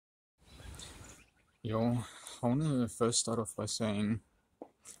Yo, I want to first start off by saying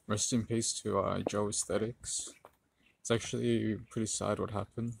rest in peace to Joesthetics. It's actually pretty sad what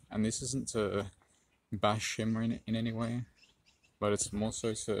happened, and this isn't to bash him in any way, but it's more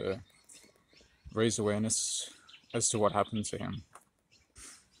so to raise awareness as to what happened to him.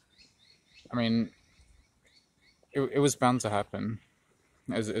 I mean, it was bound to happen,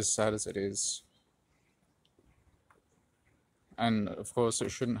 as sad as it is, and of course it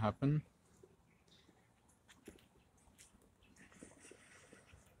shouldn't happen.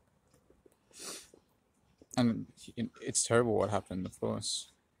 And it's terrible what happened, of course.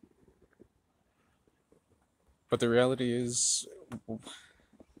 But the reality is,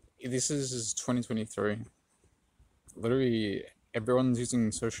 this is 2023. Literally, everyone's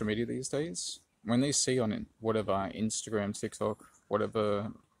using social media these days. When they see on it, whatever, Instagram, TikTok,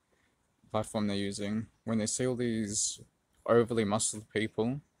 whatever platform they're using, when they see all these overly muscled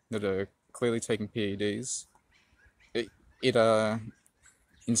people that are clearly taking PEDs, it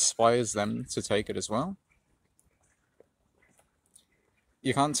inspires them to take it as well.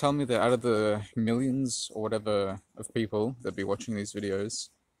 You can't tell me that out of the millions or whatever of people that be watching these videos,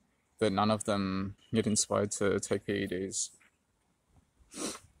 that none of them get inspired to take PEDs.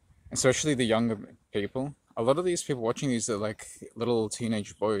 Especially the younger people. A lot of these people watching these are like little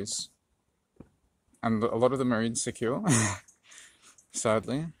teenage boys. And a lot of them are insecure,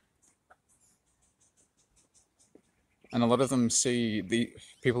 sadly. And a lot of them see the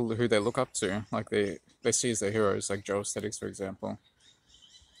people who they look up to, like they see as their heroes, like Joesthetics, for example.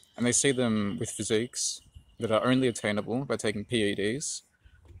 And they see them with physiques that are only attainable by taking PEDs.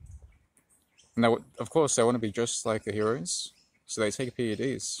 And of course, they want to be just like the heroes, so they take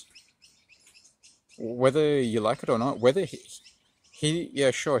PEDs. Whether you like it or not, whether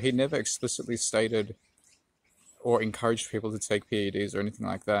yeah, sure, he never explicitly stated or encouraged people to take PEDs or anything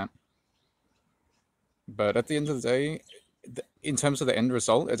like that. But at the end of the day, in terms of the end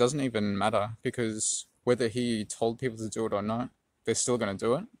result, it doesn't even matter, because whether he told people to do it or not, they're still going to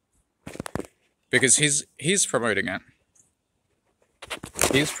do it. Because he's promoting it.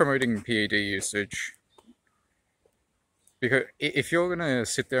 He's promoting PED usage. Because if you're gonna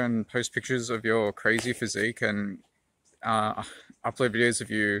sit there and post pictures of your crazy physique and upload videos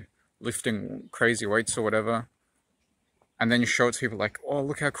of you lifting crazy weights or whatever, and then you show it to people like, oh,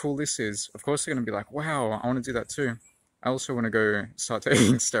 look how cool this is, of course they're gonna be like, wow, I want to do that too. I also want to go start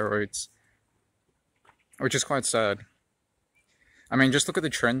taking steroids. Which is quite sad. I mean, just look at the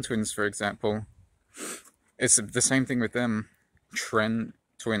Trend twins, for example. It's the same thing with them. Trend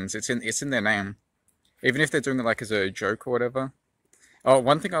twins. It's in their name. Even if they're doing it like as a joke or whatever. Oh,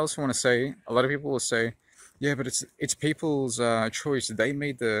 one thing I also want to say, a lot of people will say, yeah, but it's people's choice. They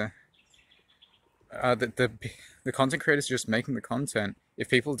made the content creators are just making the content. If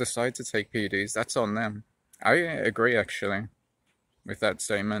people decide to take PEDs, that's on them. I agree, actually, with that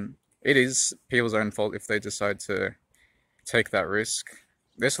statement. It is people's own fault if they decide to take that risk.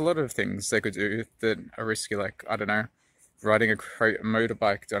 There's a lot of things they could do that are risky, like, I don't know, riding a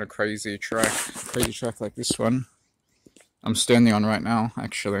motorbike down a crazy track like this one I'm standing on right now,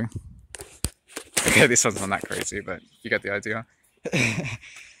 actually. Okay, this one's not that crazy, but you get the idea.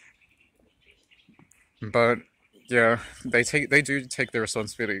 But yeah, they do take the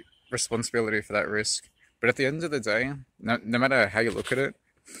responsibility for that risk. But at the end of the day, no matter how you look at it,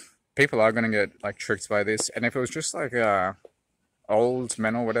 people are gonna get like tricked by this. And if it was just like old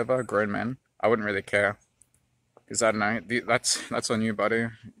men or whatever, grown men, I wouldn't really care. Because I don't know, that's on you, buddy.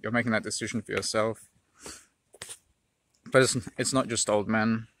 You're making that decision for yourself. But it's not just old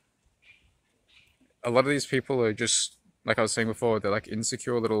men. A lot of these people are just, like I was saying before, they're like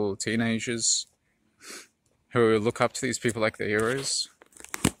insecure little teenagers who look up to these people like their heroes.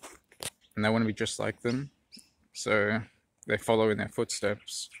 And they want to be just like them. So they follow in their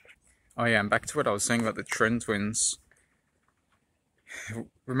footsteps. Oh yeah, and back to what I was saying about the Trend twins.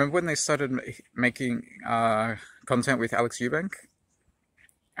 Remember when they started making content with Alex Eubank?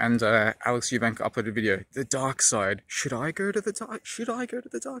 And Alex Eubank uploaded a video, the dark side. Should I go to the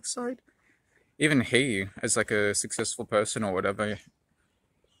dark side? Even he, as like a successful person or whatever,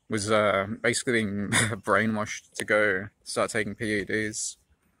 was basically being brainwashed to go start taking PEDs.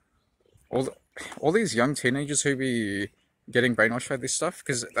 All these young teenagers who be getting brainwashed by this stuff,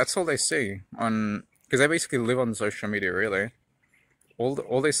 because that's all they see on, because they basically live on social media, really.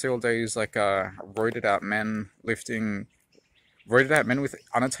 All they see all day is like roided out men lifting, roided out men with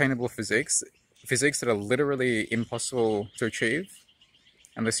unattainable physiques that are literally impossible to achieve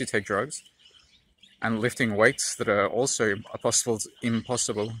unless you take drugs, and lifting weights that are also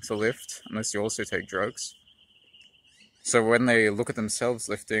impossible to lift unless you also take drugs. So when they look at themselves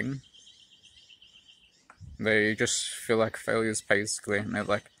lifting, They just feel like failures, basically, and they're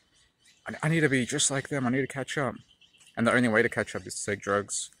like, I need to be just like them, I need to catch up. And the only way to catch up is to take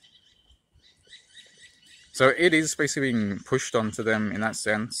drugs. So it is basically being pushed onto them in that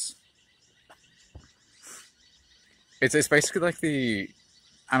sense. It's basically like the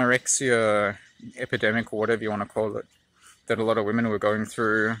anorexia epidemic, or whatever you want to call it, that a lot of women were going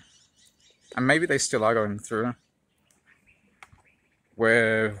through, and maybe they still are going through,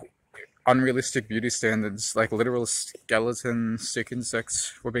 where unrealistic beauty standards, like literal skeleton sick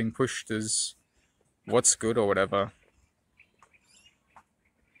insects, were being pushed as what's good or whatever.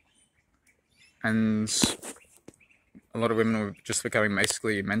 And a lot of women were just becoming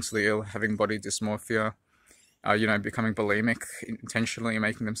basically mentally ill, having body dysmorphia, you know, becoming bulimic, intentionally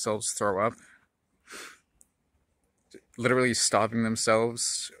making themselves throw up, literally starving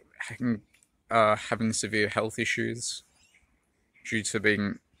themselves, having severe health issues due to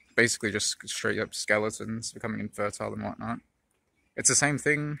being basically just straight up skeletons, becoming infertile and whatnot. It's the same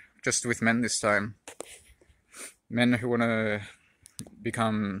thing, just with men this time. Men who want to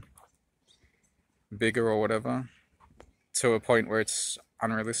become bigger or whatever, to a point where it's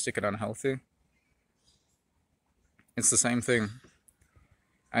unrealistic and unhealthy. It's the same thing.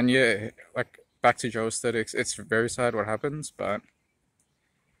 And yeah, like, back to Joesthetics, it's very sad what happens, but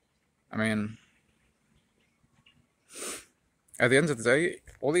I mean, at the end of the day,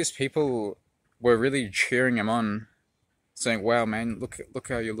 all these people were really cheering him on, saying, wow man, look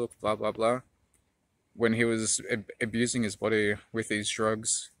how you look, blah blah blah, when he was abusing his body with these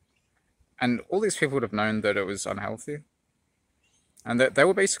drugs. And all these people would have known that it was unhealthy, and that they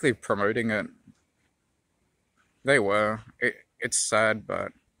were basically promoting it. They were. It's sad,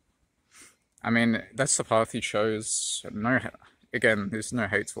 but I mean, that's the path he chose. No, again, there's no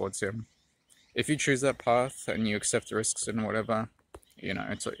hate towards him. If you choose that path and you accept the risks and whatever, you know,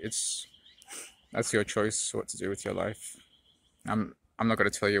 it's that's your choice what to do with your life. I'm not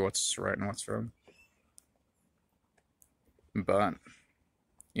going to tell you what's right and what's wrong. But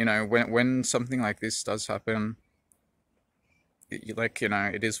you know, when something like this does happen, like, you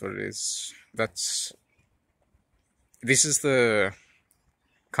know, it is what it is. This is the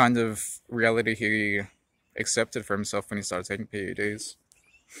kind of reality he accepted for himself when he started taking PEDs.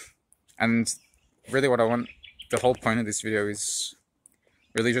 And really what I want, the whole point of this video is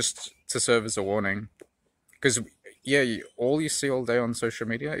really just to serve as a warning. Because, yeah, all you see all day on social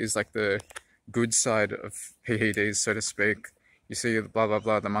media is like the good side of PEDs, so to speak. You see the blah, blah,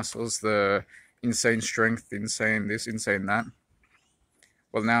 blah, the muscles, the insane strength, insane this, insane that.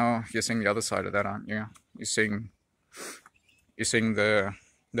 Well, now you're seeing the other side of that, aren't you? You're seeing the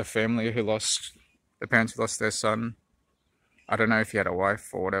family who lost, the parents who lost their son. I don't know if he had a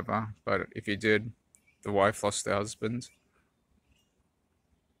wife or whatever, but if he did, the wife lost their husband.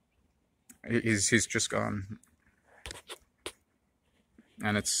 He's just gone.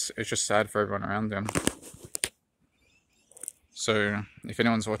 And it's just sad for everyone around him. So if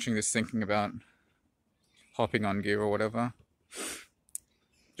anyone's watching this thinking about hopping on gear or whatever,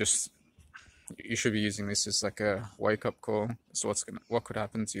 just, you should be using this as like a wake-up call as to what could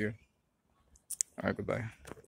happen to you. Alright, goodbye.